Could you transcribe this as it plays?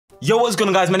Yo, what's going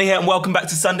on guys, Manny here and welcome back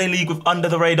to Sunday League with Under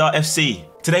the Radar FC.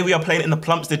 Today we are playing in the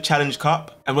Plumstead Challenge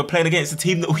Cup and we're playing against a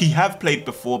team that we have played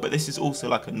before, but this is also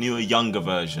like a newer, younger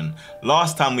version.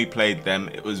 Last time we played them,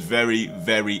 it was very,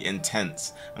 very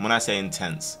intense. And when I say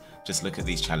intense, just look at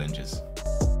these challenges.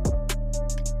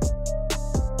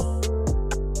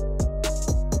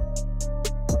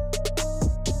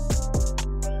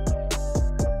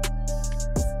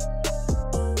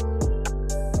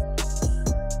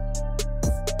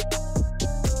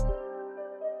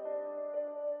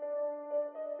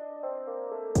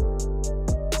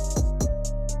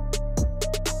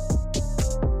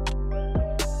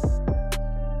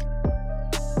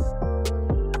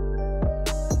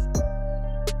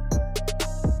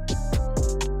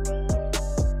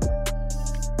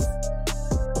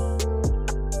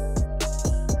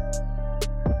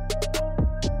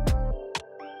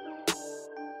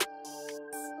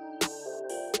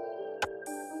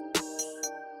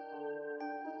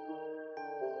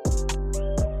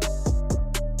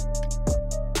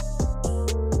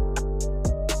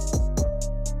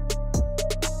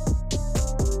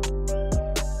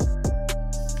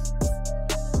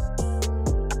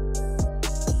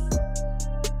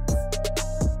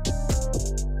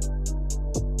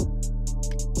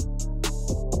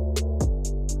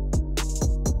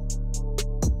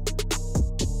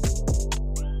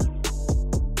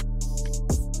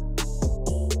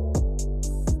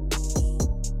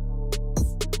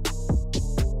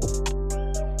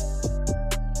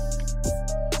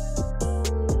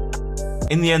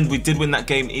 In the end, we did win that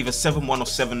game, either 7-1 or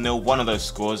 7-0, one of those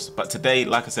scores. But today,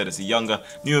 like I said, it's a younger,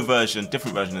 newer version,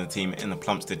 different version of the team in the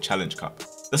Plumstead Challenge Cup.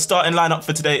 The starting lineup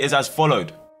for today is as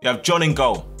followed. You have John in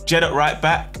goal, Jed at right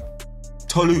back,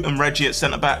 Tolu and Reggie at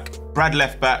centre back, Brad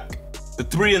left back. The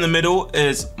three in the middle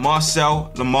is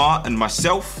Marcel, Lamar and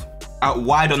myself. Out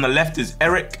wide on the left is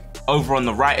Eric, over on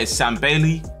the right is Sam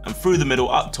Bailey, and through the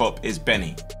middle up top is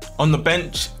Benny. On the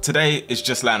bench today is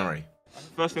just Lannery.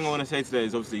 First thing I want to say today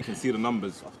is obviously you can see the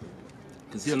numbers.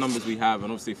 You can see the numbers we have,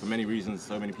 and obviously for many reasons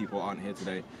so many people aren't here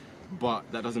today. But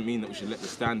that doesn't mean that we should let the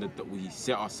standard that we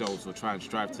set ourselves or try and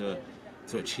strive to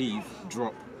achieve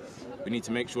drop. We need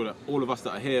to make sure that all of us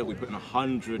that are here, we put in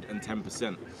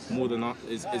 110%, more than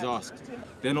is asked.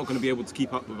 They're not going to be able to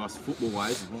keep up with us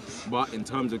football-wise, but in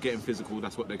terms of getting physical,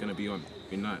 that's what they're going to be on.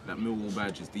 You know, that Millwall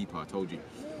badge is deeper, I told you.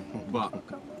 But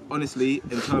honestly,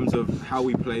 in terms of how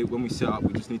we play, when we set up,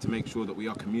 we just need to make sure that we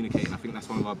are communicating. I think that's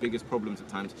one of our biggest problems at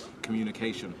times,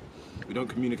 communication. We don't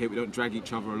communicate, we don't drag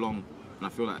each other along, and I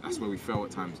feel like that's where we fail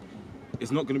at times.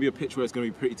 It's not going to be a pitch where it's going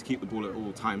to be pretty to keep the ball at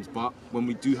all times, but when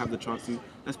we do have the chance to,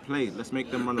 let's play, let's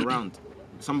make them run around.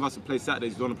 Some of us that play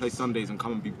Saturdays, we want to play Sundays and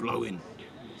come and be blowing.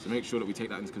 So make sure that we take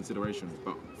that into consideration.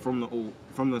 But from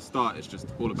the start, it's just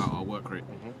all about our work rate.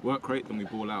 Work rate, then we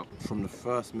ball out. From the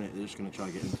first minute, they're just going to try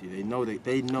to get into you. They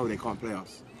know they can't play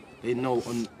us. They know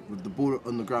with the ball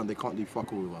on the ground, they can't do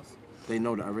fuck all with us. They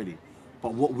know that already.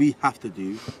 But what we have to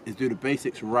do is do the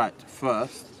basics right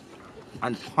first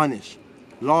and punish.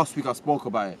 Last week I spoke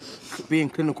about it, being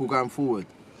clinical going forward.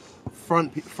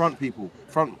 Front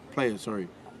players,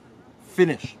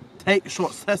 finish, take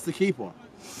shots, test the keeper.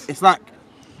 It's like,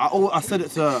 I said it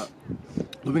to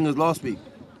the wingers last week,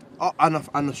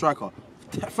 and the striker.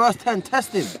 First 10,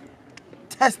 test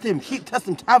him, keep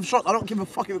testing, have shots. I don't give a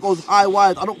fuck if it goes high,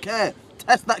 wide, I don't care.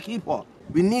 Test that keeper.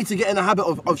 We need to get in the habit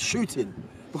of shooting.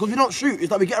 Because we don't shoot, it's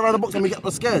like we get around the box and we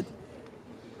get scared.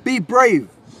 Be brave,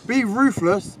 be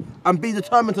ruthless, and be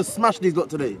determined to smash these lot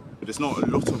today. There's not a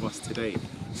lot of us today,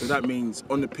 so that means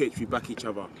on the pitch we back each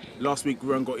other. Last week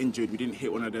Ruan got injured, we didn't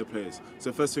hit one of their players. So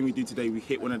the first thing we do today, we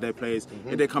hit one of their players.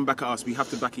 If they come back at us, we have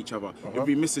to back each other. If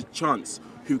we miss a chance,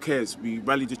 who cares? We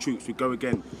rally the troops, we go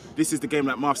again. This is the game,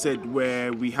 like Marv said,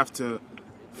 where we have to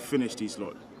finish these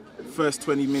lot. First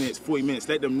 20 minutes, 40 minutes,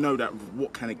 let them know that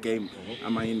what kind of game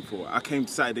am I in for. I came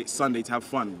Sunday to have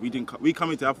fun. We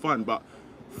come in to have fun, but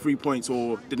 3 points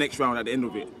or the next round at the end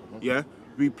of it. Yeah,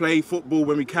 we play football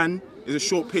when we can. It's a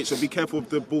short pitch, so be careful of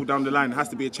the ball down the line. It has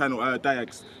to be a channel,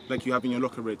 diags, like you have in your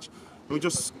locker, Reg. And we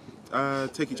just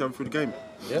take each other through the game.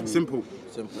 Yeah. Simple.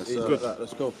 Good.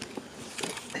 Let's go.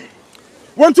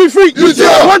 1, 2, 3.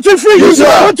 1, 2, 3.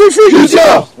 1, 2, 3.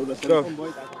 Let's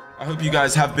go. I hope you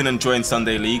guys have been enjoying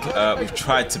Sunday League. We've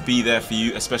tried to be there for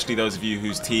you, especially those of you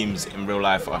whose teams in real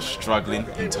life are struggling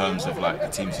in terms of like the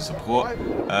teams you support.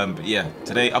 But yeah,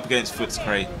 today up against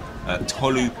Footscray,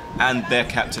 Tolu and their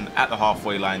captain at the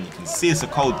halfway line. You can see it's a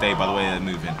cold day by the way they're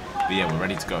moving. But yeah, we're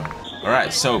ready to go.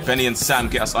 Alright, so Benny and Sam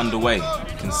get us underway.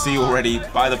 You can see already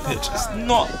by the pitch, it's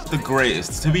not the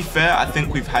greatest. To be fair, I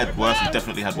think we've had worse, we've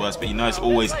definitely had worse, but you know it's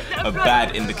always a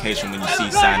bad indication when you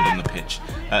see sand on the pitch.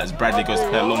 As Bradley goes to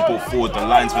play a long ball forward, the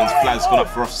linesman's flag's gone up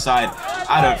for offside.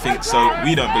 I don't think so,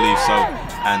 we don't believe so,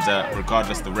 and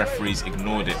regardless, the referees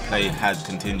ignored it. Play had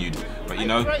continued. But you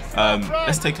know,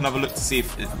 let's take another look to see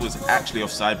if it was actually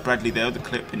offside. Bradley there with the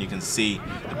clip, and you can see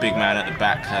the big man at the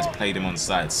back has played him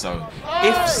onside. So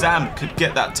if Sam could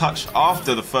get that touch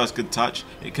after the first good touch,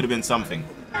 it could have been something.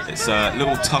 It's a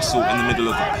little tussle in the middle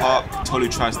of the park. Tolu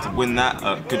tries to win that.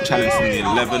 Good challenge from the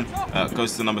 11.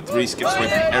 Goes to the number 3, skips away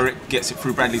from Eric, gets it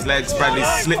through Bradley's legs. Bradley's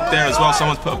slipped there as well.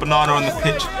 Someone's put a banana on the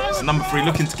pitch. It's the number 3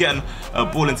 looking to get a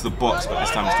ball into the box, but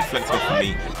this time it's deflected off from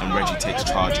me, and Reggie takes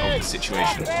charge of the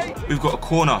situation. We've got a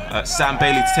corner. Sam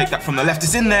Bailey to take that from the left.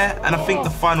 It's in there, and I think the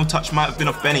final touch might have been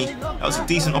off Benny. That was a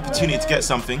decent opportunity to get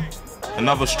something.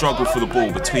 Another struggle for the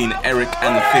ball between Eric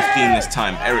and the 15 this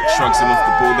time. Eric shrugs him off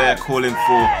the ball there, calling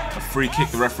for a free kick.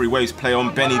 The referee waves play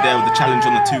on. Benny there with the challenge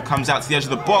on the 2, comes out to the edge of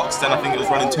the box. Then I think it was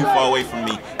running too far away from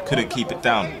me, couldn't keep it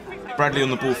down. Bradley on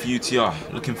the ball for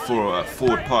UTR, looking for a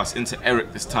forward pass into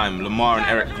Eric this time. Lamar and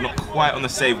Eric not quite on the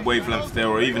same wavelength there,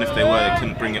 or even if they were, they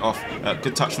couldn't bring it off.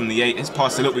 Good touch from the 8, his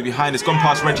pass a little bit behind, it's gone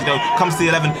past Reggie though, comes to the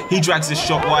 11, he drags his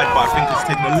shot wide, but I think it's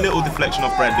taken a little deflection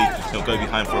off Bradley. He'll go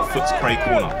behind for a Footscray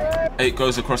corner. 8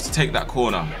 goes across to take that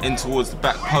corner, in towards the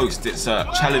back post. It's a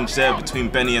challenge there between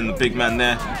Benny and the big man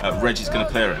there. Reggie's going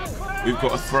to clear it. We've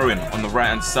got a throw-in on the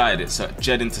right-hand side. It's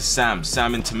Jed into Sam,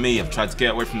 Sam into me. I've tried to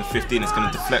get away from the 15. It's going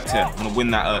to deflect here. I'm going to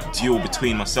win that duel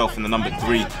between myself and the number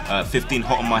 3. 15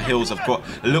 hot on my heels. I've got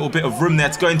a little bit of room there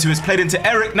to go into. It's played into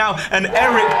Eric now, and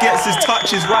Eric gets his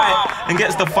touches right and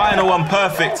gets the final one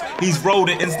perfect. He's rolled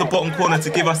it into the bottom corner to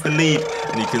give us the lead,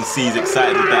 and you can see he's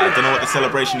excited with that. I don't know what the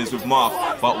celebration is with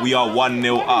Mark, but we are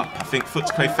 1-0 up. I think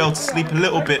Footscray fell to sleep a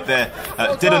little bit there.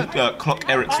 Didn't clock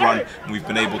Eric's run, and we've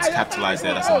been able to capitalise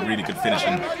there. That's a really good finish,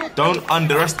 and don't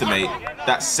underestimate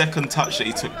that second touch that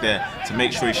he took there to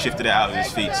make sure he shifted it out of his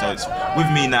feet. So it's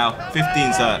with me now.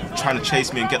 15's trying to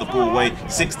chase me and get the ball away.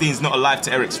 16's not alive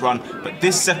to Eric's run, but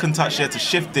this second touch here to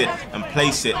shift it and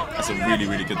place it, that's a really,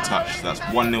 really good touch. So that's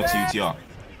 1-0 to UTR.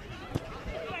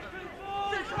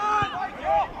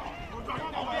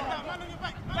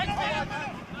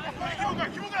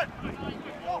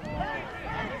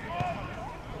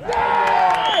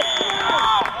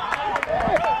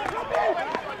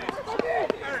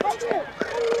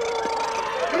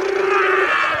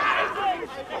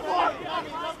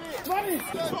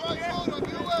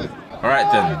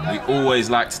 Alright then, we always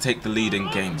like to take the lead in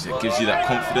games. It gives you that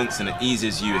confidence and it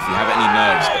eases you if you have any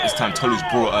nerves. But this time Tolu's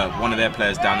brought one of their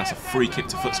players down. That's a free kick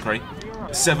to Footscray.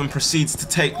 7 proceeds to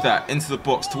take that into the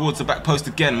box towards the back post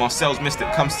again. Marcel's missed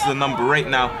it, comes to the number 8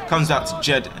 now, comes out to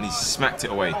Jed and he's smacked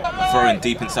it away. Throwing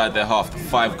deep inside their half. The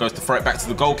 5 goes to throw it back to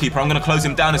the goalkeeper. I'm going to close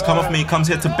him down. It's come off me, comes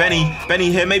here to Benny.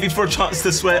 Benny here maybe for a chance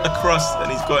to swear it across,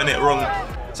 and he's gotten it wrong.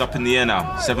 It's up in the air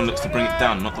now. 7 looks to bring it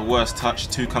down. Not the worst touch.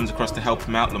 2 comes across to help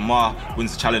him out. Lamar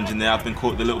wins the challenge in there. I've been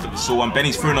caught with a little bit of a sore one.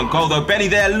 Benny's through in on goal though. Benny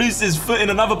there loses his foot in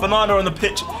another banana on the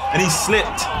pitch and he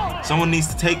slipped. Someone needs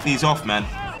to take these off, man.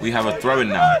 We have a throw-in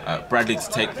now. Bradley to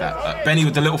take that. Benny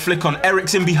with the little flick on.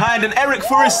 Eric's in behind, and Eric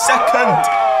for his second.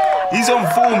 He's on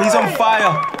form. He's on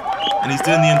fire. And he's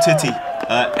doing the Umtiti.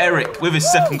 Eric with his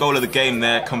second goal of the game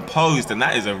there, composed, and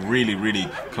that is a really, really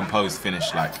composed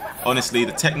finish. Like, honestly,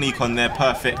 the technique on there,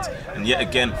 perfect. And yet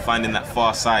again, finding that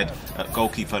far side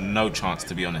goalkeeper, no chance,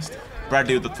 to be honest.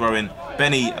 Bradley with the throw-in.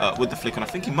 Benny with the flick on. I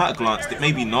think he might have glanced it,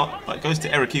 maybe not. But it goes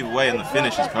to Eric either way, and the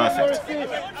finish is perfect.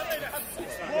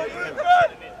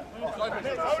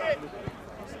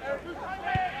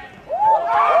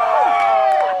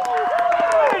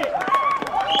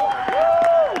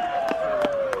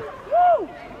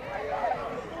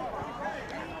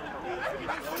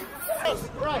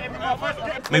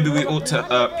 Maybe we ought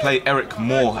to play Eric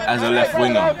more as a left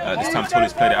winger. This time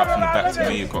Tolu's played it out from the back to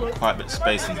me. You've got quite a bit of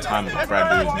space and time with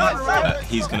Bradley with me.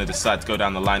 He's going to decide to go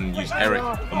down the line and use Eric.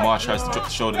 Lamar tries to drop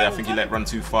the shoulder there. I think he let it run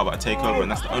too far, but I take over,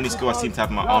 and that's the only skill I seem to have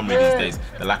in my armory these days,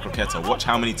 the La Croqueta. Watch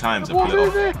how many times I pull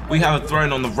it off. We have a throw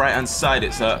on the right-hand side.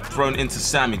 It's thrown into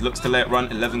Sam. He looks to let it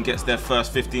run. 11 gets there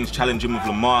first. 15's challenging with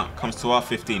Lamar. Comes to our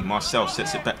 15. Marcel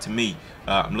sets it back to me.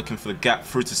 I'm looking for the gap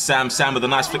through to Sam. Sam with a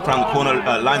nice flick around the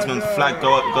corner. Linesman's flag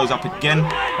goes up again.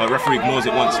 Referee ignores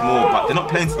it once more, but they're not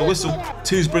playing to the whistle.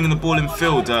 2's bringing the ball in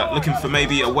field, looking for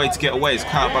maybe a way to get away. It's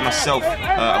cut out by myself.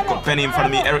 I've got Benny in front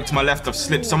of me, Eric to my left. I've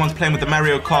slipped. Someone's playing with the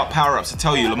Mario Kart power-ups. I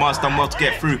tell you, Lamar's done well to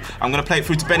get through. I'm going to play it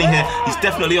through to Benny here. He's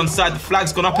definitely onside. The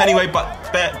flag's gone up anyway,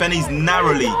 but Benny's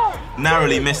narrowly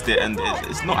narrowly missed it, and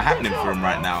it's not happening for him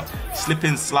right now.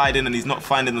 Slipping, sliding, and he's not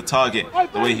finding the target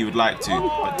the way he would like to.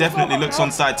 But definitely looks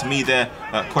onside to me there.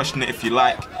 Question it if you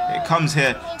like. It comes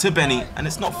here to Benny, and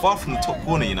it's not far from the top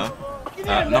corner, you know.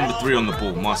 Number 3 on the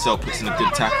ball. Marcel puts in a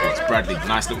good tackle. It's Bradley.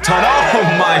 Nice little turn. Oh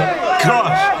my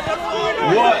gosh!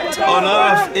 What on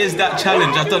earth is that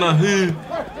challenge? I don't know who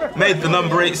made the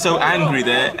number 8 so angry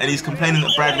there, and he's complaining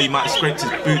that Bradley might have scraped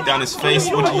his boot down his face.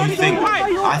 What do you think?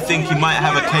 I think he might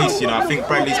have a case, you know. I think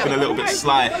Bradley's been a little bit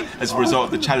sly as a result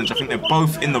of the challenge. I think they're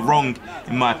both in the wrong,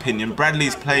 in my opinion.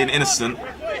 Bradley's playing innocent.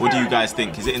 What do you guys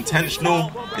think? Is it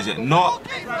intentional? Is it not?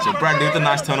 So Bradley with a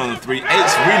nice turn on the 3.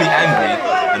 8's really angry,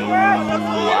 and ooh,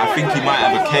 I think he might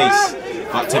have a case.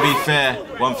 But to be fair,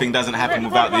 one thing doesn't happen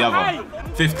without the other.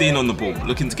 15 on the ball,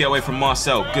 looking to get away from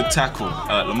Marcel. Good tackle.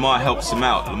 Lamar helps him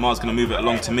out. Lamar's going to move it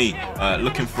along to me.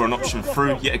 Looking for an option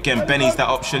through. Yet again, Benny's that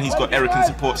option. He's got Eric in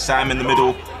support. Sam in the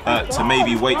middle to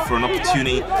maybe wait for an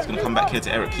opportunity. He's going to come back here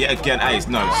to Eric. Yet again, Ace.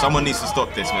 No, someone needs to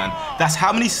stop this, man. That's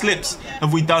how many slips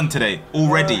have we done today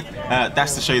already?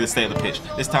 That's to show you the state of the pitch.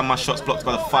 This time my shot's blocked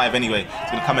by the 5 anyway.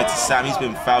 It's going to come in to Sam. He's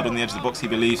been fouled on the edge of the box, he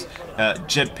believes.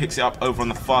 Jed picks it up over on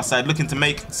the far side, looking to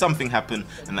make something happen,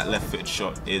 and that left-footed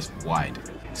shot is wide.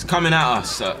 It's coming at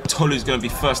us. Tolu's going to be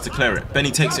first to clear it.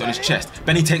 Benny takes it on his chest.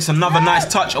 Benny takes another nice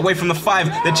touch away from the 5.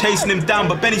 They're chasing him down,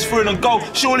 but Benny's through it on goal.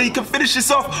 Surely he can finish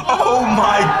this off. Oh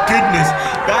my goodness.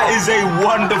 That is a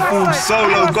wonderful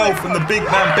solo goal from the big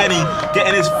man Benny,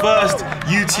 getting his first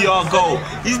UTR goal.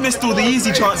 He's missed all the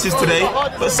easy chances today,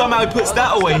 but somehow he puts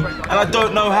that away, and I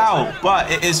don't know how, but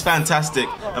it is fantastic.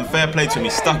 And fair play to him. He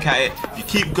stuck at it. If you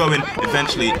keep going,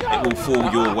 eventually it will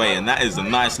fall your way, and that is a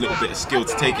nice little bit of skill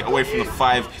to take it away from the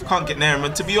 5. Can't get near him,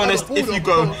 and to be honest, if you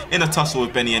go in a tussle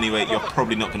with Benny anyway, you're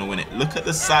probably not going to win it. Look at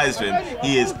the size of him.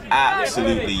 He is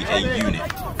absolutely a unit.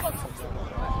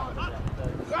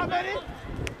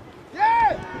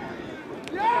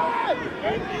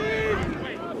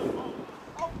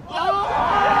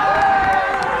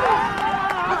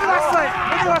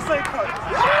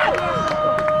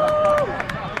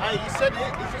 Hey, you said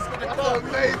it. He's just going to come.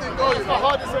 Amazing goal. It's the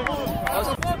hardest of all.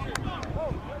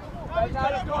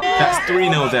 That's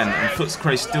 3-0 then, and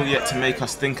Footscray still yet to make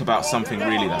us think about something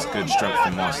really. That's good strength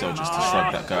from Marcel just to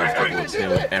shrug that guy forwards here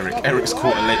with Eric. Eric's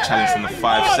caught a late challenge from the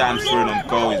 5. Sam's through it on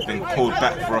goal. He's been called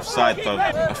back for offside though.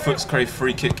 A Footscray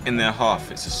free kick in their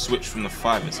half. It's a switch from the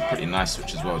 5. It's a pretty nice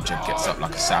switch as well. Jed gets up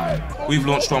like a salmon. We've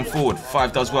launched one forward.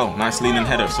 5 does well. Nice leaning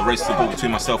header. So race the ball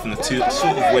between myself and the 2.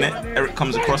 Sort of win it. Eric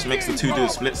comes across, makes the 2 do the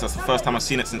splits. That's the first time I've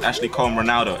seen it since Ashley Cole and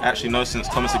Ronaldo. Actually no, since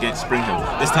Thomas against Springhill.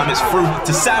 This time it's through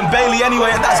to Sam Bailey anyway,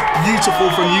 and that's beautiful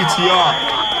from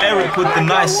UTR. Eric with the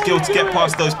nice skill to get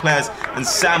past those players, and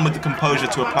Sam with the composure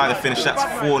to apply the finish. That's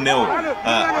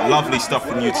 4-0. Lovely stuff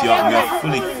from UTR, and we are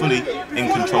fully in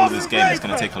control of this game. It's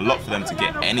going to take a lot for them to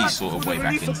get any sort of way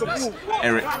back into this.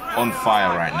 Eric on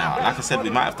fire right now. Like I said, we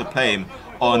might have to play him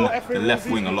on the left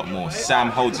wing a lot more. Sam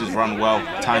holds his run well,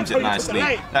 times it nicely.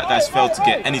 That guy's failed to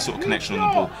get any sort of connection on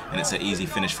the ball, and it's an easy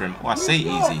finish for him. Oh, I say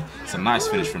easy, it's a nice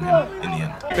finish from him in the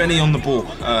end. Benny on the ball,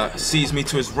 sees me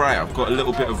to his right. I've got a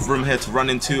little bit of room here to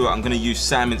run into. I'm going to use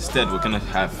Sam instead. We're going to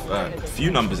have a few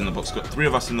numbers in the box. Got 3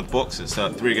 of us in the box. It's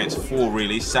 3 against 4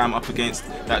 really. Sam up against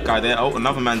that guy there. Oh,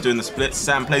 another man doing the split.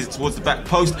 Sam plays it towards the back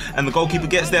post, and the goalkeeper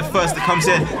gets there first. It comes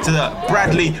here to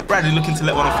Bradley. Bradley looking to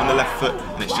let one off on the left foot,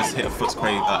 and it's just hit a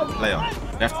Footscray player.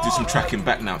 They have to do some tracking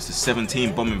back now. It's the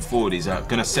 17 bombing forward. He's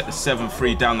going to set the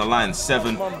 7-3 down the line.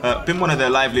 7, been one of their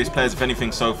liveliest players, if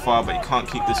anything, so far, but he can't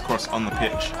keep this cross on the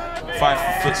pitch. 5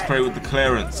 for Footscray with the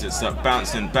clearance. It's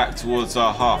bouncing back towards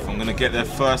our half. I'm going to get there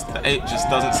first. The 8 just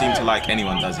doesn't seem to like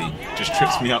anyone, does he? Just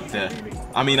trips me up there.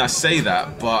 I mean, I say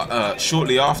that, but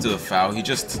shortly after the foul, he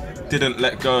just didn't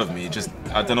let go of me.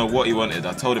 I don't know what he wanted.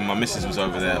 I told him my missus was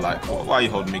over there, like, why are you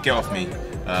holding me? Get off me.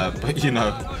 But, you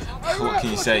know, what can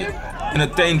you say? In a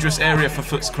dangerous area for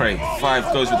Footscray.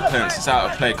 5 goes with the clearance. It's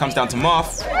out of play. Comes down to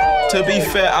Marth. To be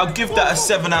fair, I'll give that a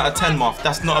 7 out of 10, Marth.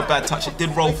 That's not a bad touch. It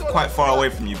did roll quite far away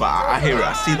from you, but I hear it.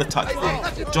 I see the touch.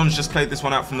 John's just played this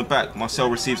one out from the back. Marcel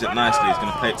receives it nicely. He's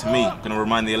going to play it to me. I'm going to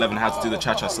remind the 11 how to do the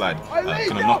cha-cha slide.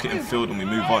 Going to knock it in field and we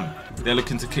move on. They're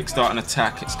looking to kickstart an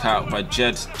attack. It's cut out by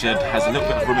Jed. Jed has a little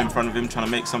bit of room in front of him, trying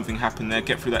to make something happen there.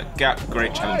 Get through that gap.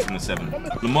 Great challenge from the 7.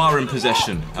 Lamar in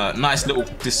possession. Nice little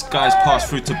disguised pass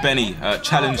through to Benny.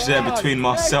 Challenge there between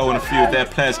Marcel and a few of their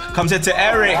players. Comes here to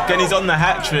Eric, and he's on the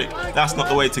hat-trick. That's not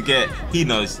the way to get. He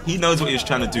knows what he was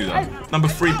trying to do though. Number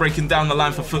 3 breaking down the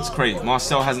line for Footscray.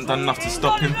 Marcel hasn't done enough to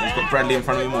stop him. He's got Bradley in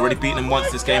front of him, already beaten him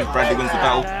once this game. Bradley wins the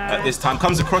battle this time.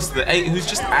 Comes across to the 8, who's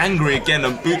just angry again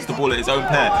and boots the ball at his own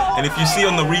player. And if you see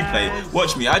on the replay,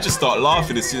 watch me, I just start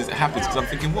laughing as soon as it happens because I'm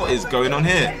thinking, what is going on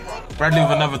here? Bradley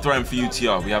with another throw in for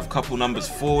UTR. We have a couple numbers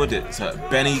forward. It's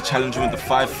Benny challenging with the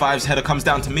 5-5's header comes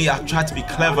down to me. I tried to be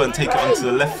clever and take it onto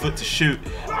the left foot to shoot.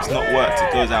 It's not worked.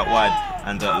 It goes out wide.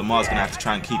 And Lamar's going to have to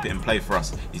try and keep it in play for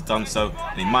us. He's done so,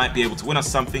 and he might be able to win us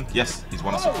something. Yes, he's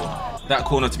won us a corner. That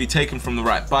corner to be taken from the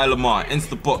right by Lamar into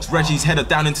the box. Reggie's header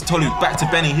down into Tolu, back to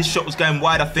Benny. His shot was going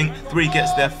wide, I think. 3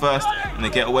 gets there first, and they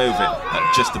get away with it.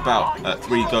 Just about.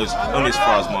 3 goes only as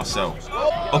far as Marcel.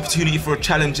 Opportunity for a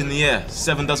challenge in the air.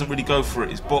 7 doesn't really go for it.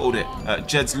 He's bottled it.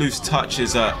 Jed's loose touch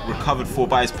is recovered for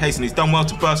by his pace, and he's done well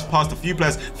to burst past a few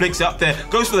players. Flicks it up there,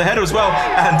 goes for the header as well,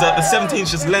 and the 17's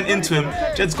just lent into him.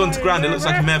 Jed's gone to ground. It looks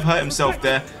like he may have hurt himself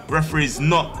there. Referee's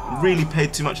not really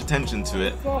paid too much attention to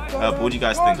it. But what do you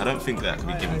guys think? I don't think that could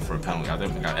be given for a penalty. I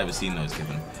don't think I've ever seen those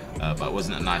given. But it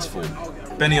wasn't a nice fall.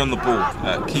 Benny on the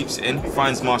ball, keeps it in,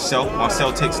 finds Marcel.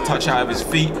 Marcel takes a touch out of his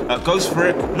feet, goes for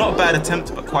it. Not a bad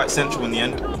attempt, but quite central in the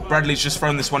end. Bradley's just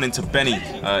thrown this one into Benny.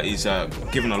 He's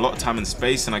given a lot of time and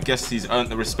space, and I guess he's earned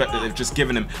the respect that they've just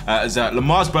given him. As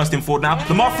Lamar's bursting forward now.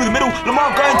 Lamar through the middle.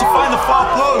 Lamar going to find the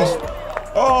far post.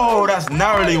 Oh, that's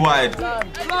narrowly wide.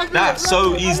 That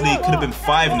so easily could have been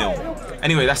 5-0.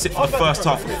 Anyway, that's it for the first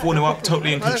half. We're 4-0 up,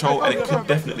 totally in control, and it could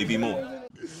definitely be more.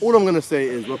 All I'm going to say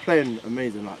is we're playing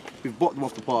amazing. Like, we've bought them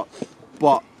off the park.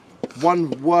 But one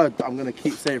word that I'm going to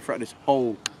keep saying throughout this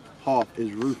whole half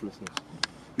is ruthlessness.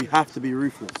 We have to be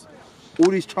ruthless.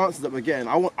 All these chances that we're getting,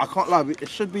 I can't lie, it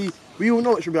should be, we all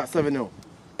know it should be like 7-0,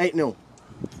 8-0.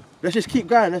 Let's just keep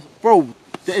going. Bro,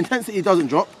 the intensity doesn't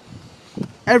drop.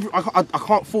 I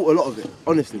can't fault a lot of it,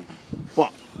 honestly.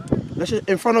 But let's just,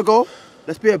 in front of goal,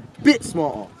 let's be a bit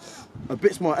smarter. A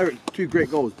bit smarter. Eric, 2 great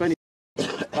goals. Benny,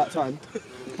 that time.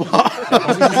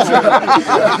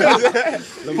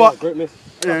 But great miss.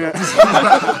 Yeah.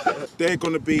 They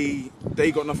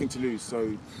got nothing to lose,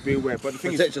 so be aware. But the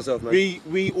thing Protect is, yourself, man.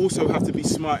 we also have to be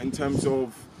smart in terms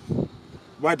of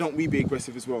why don't we be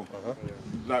aggressive as well?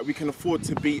 Like, we can afford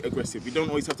to be aggressive. We don't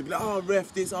always have to be like, oh,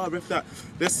 ref this, oh, ref that.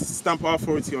 Let's stamp our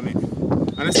authority on it.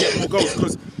 And let's get more goals,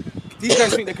 because these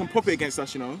guys think they can pop it against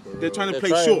us, you know? They're trying to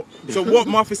play short. So what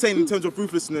Martha's saying in terms of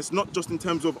ruthlessness, not just in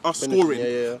terms of us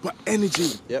scoring, but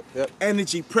energy.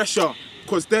 Energy, pressure.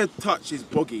 Because their touch is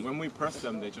boggy. When we press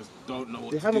them, they just don't know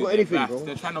what They to haven't do. got anything, They're bro.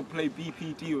 They're trying to play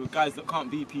BPD with guys that can't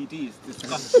BPD. It's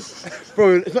disgusting.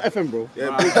 Bro, it's not FM, bro.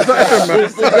 Yeah,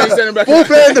 It's not FM, man. Full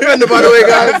player defender, by the way,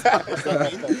 guys.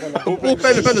 Full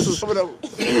player defender, so some of them.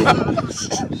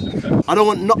 I don't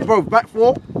want, not, bro, back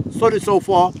 4, solid so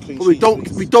far, but we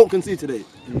don't concede today.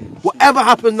 Whatever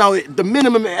happens now, the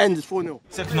minimum it ends is 4-0.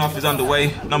 Second half is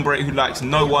underway. Number 8, who likes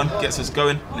no one, gets us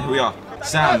going. And here we are.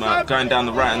 Sam going down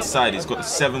the right hand side. He's got the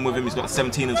 7 with him. He's got the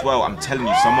 17 as well. I'm telling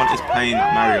you, someone is playing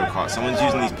Mario Kart. Someone's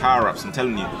using these power ups. I'm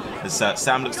telling you. As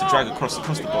Sam looks to drag across the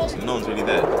box, and no one's really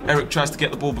there. Eric tries to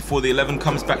get the ball before the 11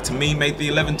 comes back to me. Made the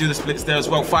 11 do the splits there as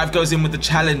well. 5 goes in with the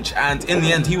challenge, and in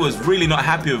the end, he was really not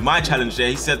happy with my challenge there.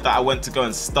 He said that I went to go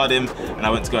and stud him, and I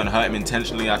went to go and hurt him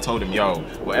intentionally. I told him, yo,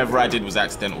 whatever I did was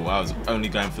accidental. I was only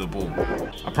going for the ball.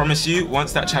 I promise you,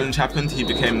 once that challenge happened, he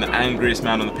became the angriest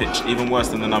man on the pitch, even worse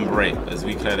than the number 8 as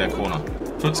we clear their corner.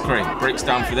 Footscray breaks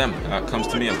down for them. Comes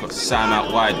to me. I've got Sam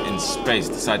out wide in space.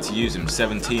 Decide to use him.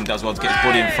 17 does well to get his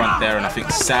body in front there, and I think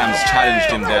Sam's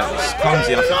challenged him there. It was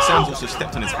clumsy, and I think Sam's also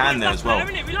stepped on his hand there as well.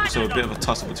 So a bit of a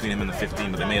tussle between him and the 15,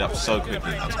 but they made up so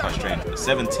quickly. That was quite strange. But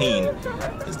 17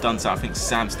 has done so. I think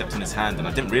Sam stepped on his hand, and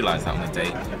I didn't realise that on the day.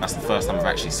 That's the first time I've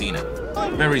actually seen it.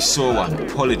 Very sore one.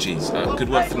 Apologies. Good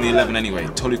work from the 11 anyway.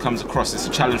 Tolu comes across. It's a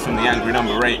challenge from the angry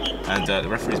number 8, and the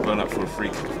referee's blown up for a free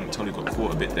kick. I think Tolu got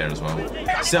caught a bit there as well.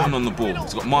 7 on the ball.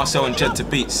 He's got Marcel and Jed to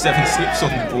beat. 7 slips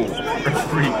on the ball.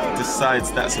 Referee decides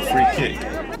that's a free kick.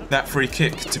 That free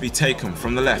kick to be taken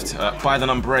from the left by the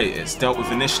number 8. It's dealt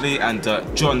with initially, and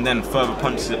John then further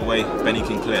punches it away. Benny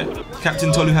can clear.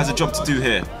 Captain Tolu has a job to do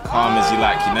here. Calm as you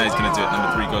like. You know he's going to do it.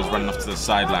 Number 3 goes running off to the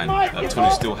sideline. Tolu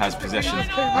still has possession,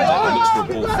 and looks for a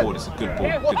ball forward. It's a good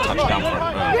ball. Good touchdown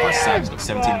by Sam. He's got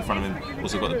 17 in front of him.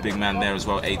 Also got the big man there as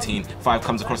well, 18. 5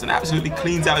 comes across and absolutely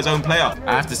cleans out his own player.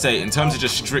 I have to say, in terms of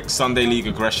just strict Sunday League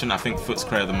aggression, I think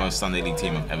Footscray are the most Sunday League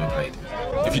team I've ever played.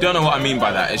 If you don't know what I mean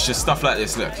by that, it's just stuff like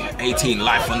this. Look, 18,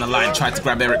 life on the line, tried to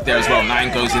grab Eric there as well.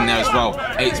 9 goes in there as well.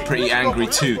 8's pretty angry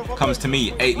too. Comes to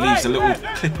me, 8 leaves a little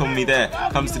clip on me there.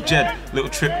 Comes to Jed, little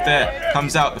trip there.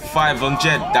 Comes out, the 5 on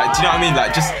Jed. Do you know what I mean?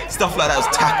 Like, just stuff like that was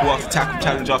tackle after tackle,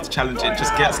 challenge after challenge. It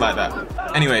just gets like that.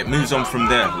 Anyway, it moves on from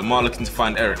there. Lamar looking to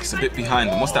find Eric. It's a bit behind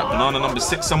him. What's that? Banana number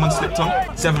 6 someone slipped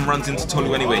on? 7 runs into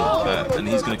Tolu anyway, and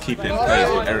he's going to keep it in play. He's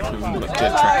got Eric with him, got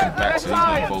Jed tracking back, so he's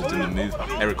not involved in the move.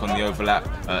 Eric on the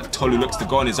overlap. Tolu looks to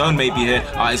go on his own maybe here.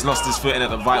 He's lost his footing at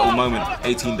the vital moment.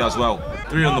 18 does well.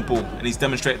 3 on the ball, and he's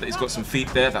demonstrated that he's got some feet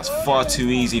there. That's far too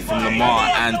easy from Lamar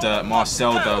and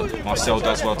Marcel though. Marcel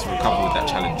does well to recover with that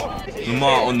challenge.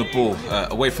 Lamar on the ball,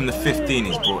 away from the 15,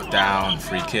 he's brought down,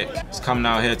 free kick. It's come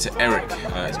now here to Eric.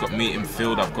 He's got me in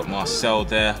field, I've got Marcel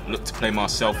there. Look to play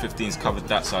Marcel, 15's covered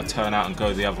that, so I turn out and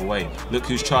go the other way. Look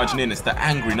who's charging in, it's the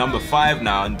angry number 5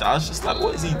 now, and I was just like,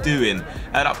 what is he doing?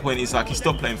 At that point, he's like, he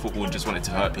stopped playing football and just wanted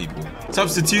to hurt people.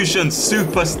 Substitution,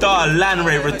 superstar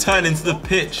Lanray returning to the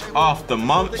pitch after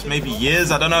months, maybe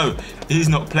years, I don't know. He's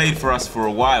not played for us for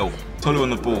a while. Tolu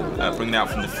on the ball, bringing it out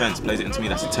from the fence, plays it into me.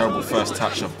 That's a terrible first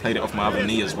touch. I've played it off my other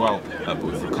knee as well, but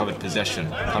we've recovered possession.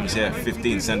 Comes here,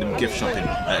 15, send him gift shopping.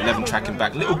 11 tracking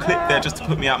back. Little clip there just to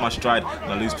put me out my stride,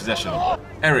 and I lose possession.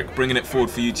 Eric bringing it forward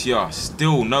for UTR.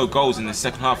 Still no goals in the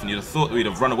second half, and you'd have thought that we'd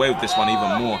have run away with this one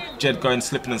even more. Jed going,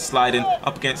 slipping and sliding,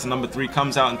 up against the number 3,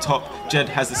 comes out on top. Jed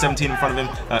has the 17 in front of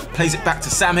him, plays it back to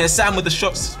Sam here. Sam with the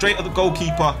shot straight at the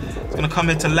goalkeeper. It's going to come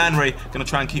here to Lanray, going to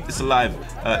try and keep this alive.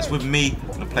 It's with me,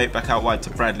 going to play it back out wide to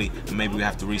Bradley, and maybe we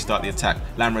have to restart the attack.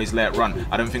 Lanray's let it run.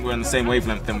 I don't think we're on the same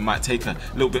wavelength, then we might take a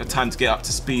little bit of time to get up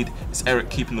to speed. It's Eric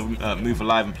keeping the move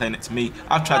alive and playing it to me.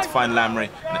 I've tried to find Lanray,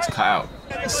 and it's cut out.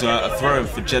 It's a throw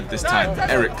for Jed this time.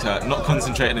 Eric not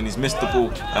concentrating, and he's missed the ball.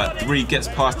 3 gets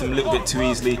past him a little bit too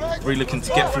easily. 3 looking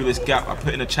to get through this gap. I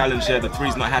put in a challenge there. The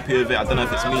 3's not happy with it. I don't know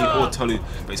if it's me or Tolu,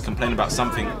 but he's complaining about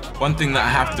something. One thing that I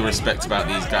have to respect about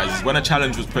these guys is when a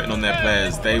challenge was put in on their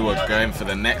players, they were going for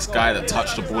the next guy that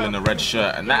touched the ball in the red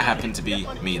shirt, and that happened to be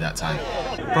me that time.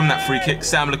 From that free kick,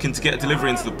 Sam looking to get a delivery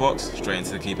into the box, straight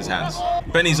into the keeper's hands.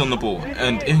 Benny's on the ball,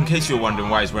 and in case you're wondering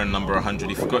why he's wearing number 100,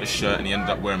 he forgot his shirt and he ended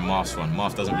up wearing Marth's one.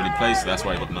 Marth doesn't really play, so that's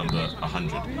why he got number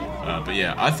 100. But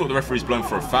yeah, I thought the referee's blown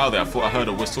for a foul there. I thought I heard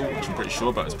a whistle, which I'm pretty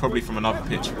sure, but it's probably from another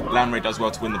pitch. Lanray does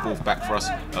well to win the ball back for us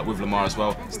with Lamar as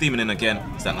well. Steaming in again,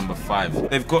 it's that number 5.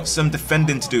 They've got some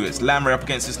defending to do. It's Lanray up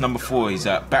against this number 4. He's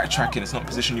backtracking. It's not a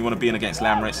position you want to be in against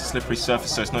Lanray. It's a slippery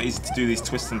surface, so it's not easy to do these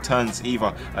twists and turns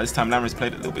either. This time Lanray's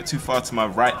played it a little bit too far to my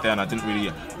right there, and I didn't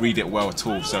really read it well at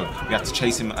all. So we have to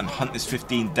chase him and hunt this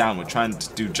 15 down. We're trying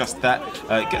to do just that.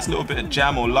 It gets a little bit of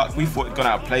jam or luck. We thought it got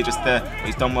out of play just there, but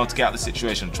he's done well to get out of the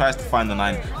situation. Tries to find the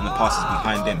 9, and the pass is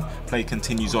behind him. Play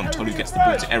continues on. Tolu gets the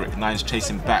ball to Eric. 9's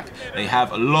chasing back. They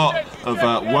have a lot of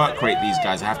work rate, these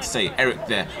guys, I have to say. Eric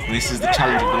there, and this is the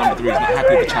challenge of the number 3. He's not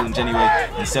happy with the challenge anyway.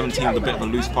 And 17 with a bit of a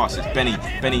loose pass. It's Benny.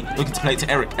 Benny looking to play it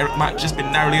to Eric. Eric might have just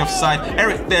been narrowly offside.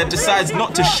 Eric there decides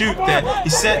not to shoot there. He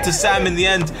set to Sam in the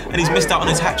end, and he's missed out on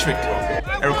his hat-trick.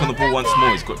 Eric on the ball once more.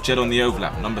 He's got Jed on the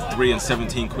overlap. Number 3 and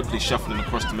 17 quickly shuffling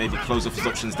across to maybe close off his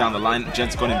options down the line.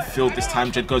 Jed's gone in field this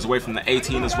time. Jed goes away from the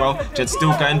 18 as well. Jed's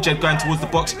still going. Jed going towards the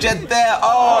box. Jed there.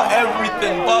 Oh,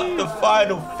 everything but the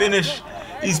final finish.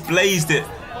 He's blazed it.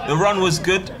 The run was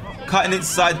good. Cutting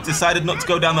inside, decided not to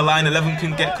go down the line. 11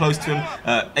 couldn't get close to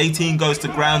him. 18 goes to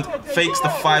ground, fakes the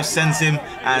 5, sends him,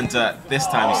 and this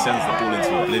time he sends the ball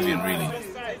into oblivion, really.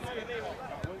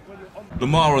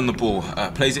 Lamar on the ball,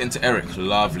 plays it into Eric.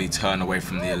 Lovely turn away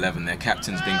from the 11. Their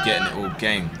captain's been getting it all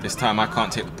game. This time I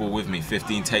can't take the ball with me.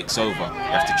 15 takes over. You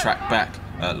have to track back.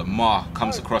 Lamar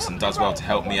comes across and does well to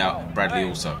help me out. Bradley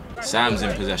also. Sam's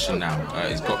in possession now.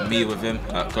 He's got me with him.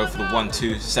 Go for the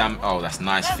 1-2. Sam, oh, that's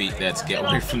nice feet there to get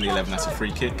away from the 11. That's a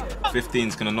free kick.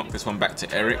 15's going to knock this one back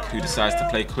to Eric, who decides to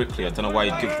play quickly. I don't know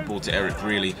why he'd give the ball to Eric,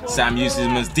 really. Sam uses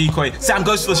him as decoy. Sam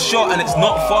goes for the shot, and it's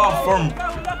not far from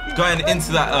going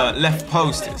into that left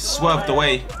post. It's swerved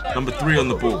away. Number 3 on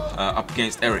the ball, up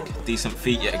against Eric. Decent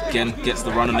feet yet again. Gets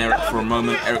the run on Eric for a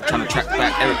moment. Eric trying to track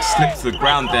back. Eric slips to the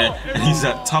ground there, and he's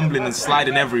tumbling and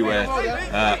sliding everywhere.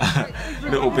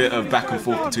 Little bit of back and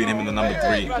forth between him and the number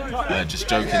 3. Just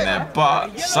joking there.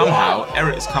 But somehow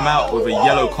Eric's come out with a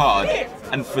yellow card.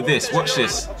 And for this, watch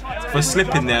this. For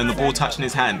slipping there and the ball touching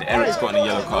his hand, Eric's gotten a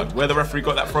yellow card. Where the referee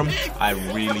got that from, I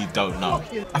really don't know.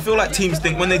 I feel like teams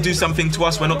think when they do something to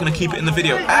us, we're not going to keep it in the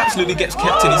video. Absolutely gets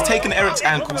kept in. He's taken Eric's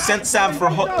ankle, sent Sam for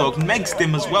a hot dog, megsed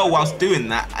him as well whilst doing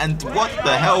that. And what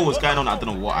the hell was going on? I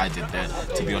don't know what I did there,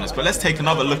 to be honest. But let's take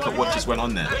another look at what just went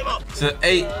on there. So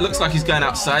 8, looks like he's going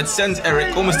outside, sends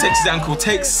Eric, almost takes his ankle,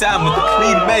 takes Sam with the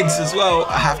clean megs as well.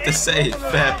 I have to say,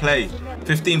 fair play.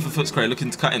 15 for Footscray, looking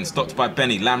to cut in, stopped by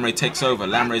Benny. Lamray takes over.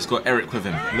 Lamray's got Eric with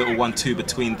him. Little 1-2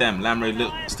 between them. Lamray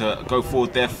looks to go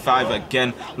forward there. 5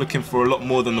 again, looking for a lot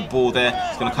more than the ball there.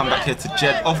 He's going to come back here to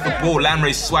Jed. Off the ball,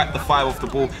 Lamray swiped the 5 off the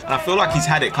ball. And I feel like he's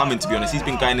had it coming, to be honest. He's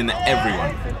been going in at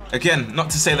everyone. Again, not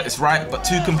to say that it's right, but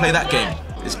 2 can play that game.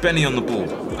 It's Benny on the ball.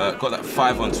 Got that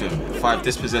 5 onto him. 5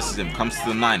 dispossesses him. Comes to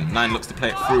the 9. 9 looks to play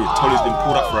it through. Tolu's been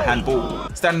pulled up for a handball.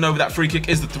 Standing over that free kick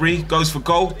is the 3. Goes for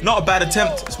goal. Not a bad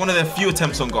attempt. It's one of their few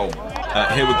attempts on goal.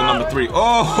 Here with the number 3.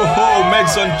 Oh,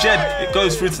 Megs on Jed. It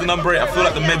goes through to the number 8. I feel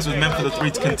like the Megs was meant for the 3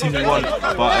 to continue on,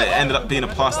 but it ended up being a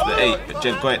pass to the 8. But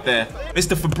Jed got it there.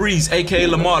 Mr. Febreze, aka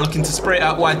Lamar, looking to spray it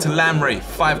out wide to Lamray.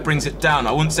 5 brings it down.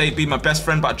 I wouldn't say he'd be my best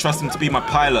friend, but I trust him to be my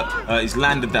pilot. He's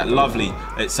landed that lovely.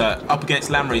 It's up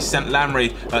against Lamray. He's sent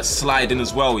Lamray sliding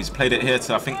as well. He's played it here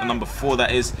to, I think, the number 4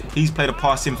 that is. He's played a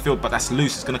pass infield, but that's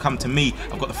loose. It's going to come to me.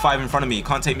 I've got the 5 in front of me. He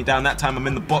can't take me down that time. I'm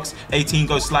in the box. 18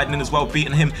 goes sliding in as well,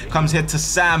 beating him. Comes here to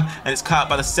Sam, and it's cut out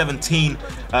by the 17.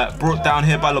 Brought down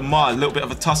here by Lamar. A little bit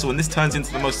of a tussle, and this turns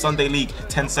into the most Sunday League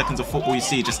 10 seconds of football you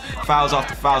see. Just fouls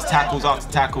after fouls, tackles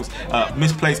after tackles,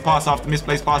 misplaced pass after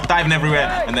misplaced pass, diving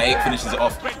everywhere, and the 8 finishes it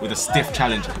off with a stiff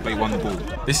challenge, but he won the ball.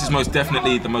 This is most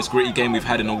definitely the most gritty game we've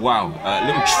had in a while.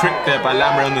 Little trick there by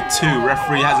Lamray on the 2.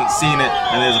 Referee hasn't seen it,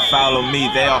 and there's a foul on me.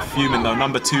 They are fuming though.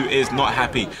 Number 2 is not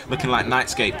happy, looking like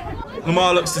Nightscape.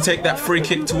 Lamar looks to take that free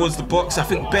kick towards the box. I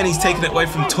think Benny's taken it away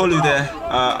from Tolu there.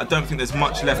 I don't think there's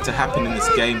much left to happen in this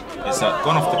game. It's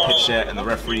gone off the pitch there, and the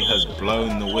referee has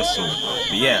blown the whistle.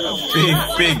 But yeah,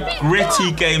 a big,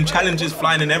 gritty game. Challenges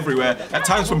flying in everywhere. At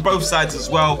times from both sides as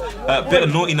well. A bit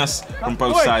of naughtiness from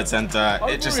both sides, and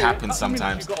it just happens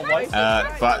sometimes.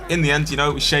 But in the end, you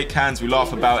know, we shake hands, we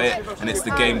laugh about it, and it's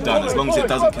the game done. As long as it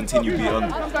doesn't continue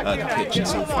beyond the pitch,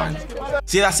 it's all fine.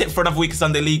 So yeah, that's it for another week of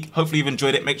Sunday League. Hopefully you've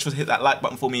enjoyed it. Make sure to hit that like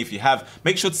button for me if you have.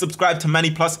 Make sure to subscribe to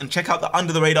Manny Plus and check out the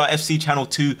Under the Radar FC channel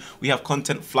too. We have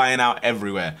content flying out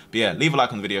everywhere. But yeah, leave a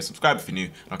like on the video, subscribe if you're new,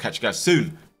 and I'll catch you guys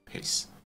soon. Peace.